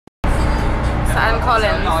and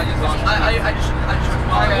Collins.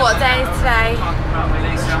 What day is today?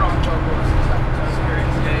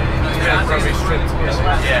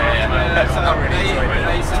 It's not really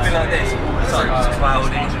it's been like this. It's like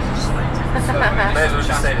cloudy. May as well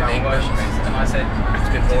just say it in English. And I said, it's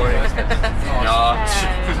been boring.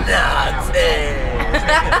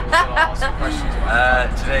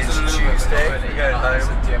 Today's Tuesday. We're going home.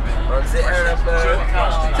 Runs it out of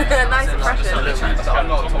nice impression.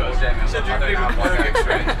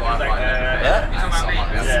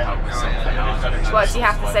 What do you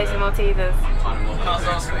have to say to Maltesers?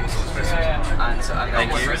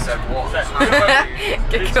 Thank you.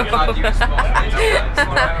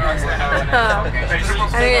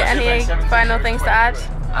 Any final things to add?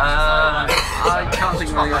 I can't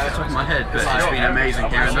think of anything off the top of my head, but it's been amazing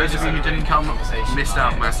here. And those of you who didn't come missed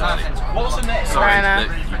out massively. Sorry that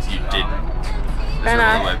you didn't. There's no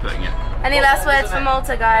other way of putting it. Any last words for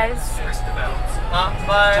Malta, guys?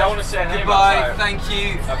 Bye. Goodbye. Thank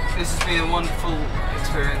you. This has been a wonderful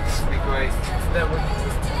experience. It's been great.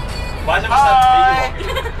 Bye.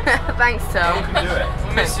 Thanks, Tom.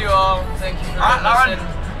 We'll miss you all. Thank you for listening.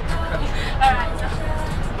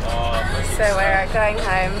 So we're going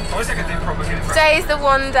home. Today's the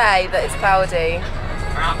one day that it's cloudy.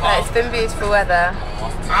 It's been beautiful weather.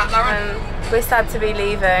 And we're sad to be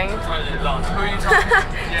leaving.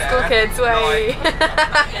 School kids, wait.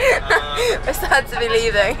 We're sad to be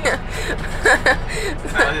leaving.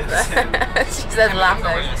 She said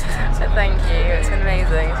laughing. So thank you, it's been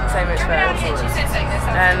amazing. It's been so much fun.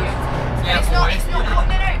 And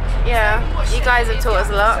yeah, you guys have taught us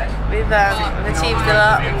a lot. We've achieved a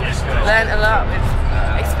lot, we've learned a lot, we've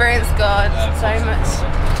experienced God so much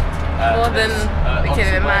more than we could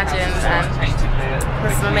have imagined, and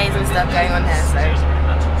there's some amazing stuff going on here, so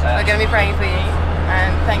we're going to be praying for you,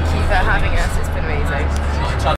 and thank you for having us, it's been amazing.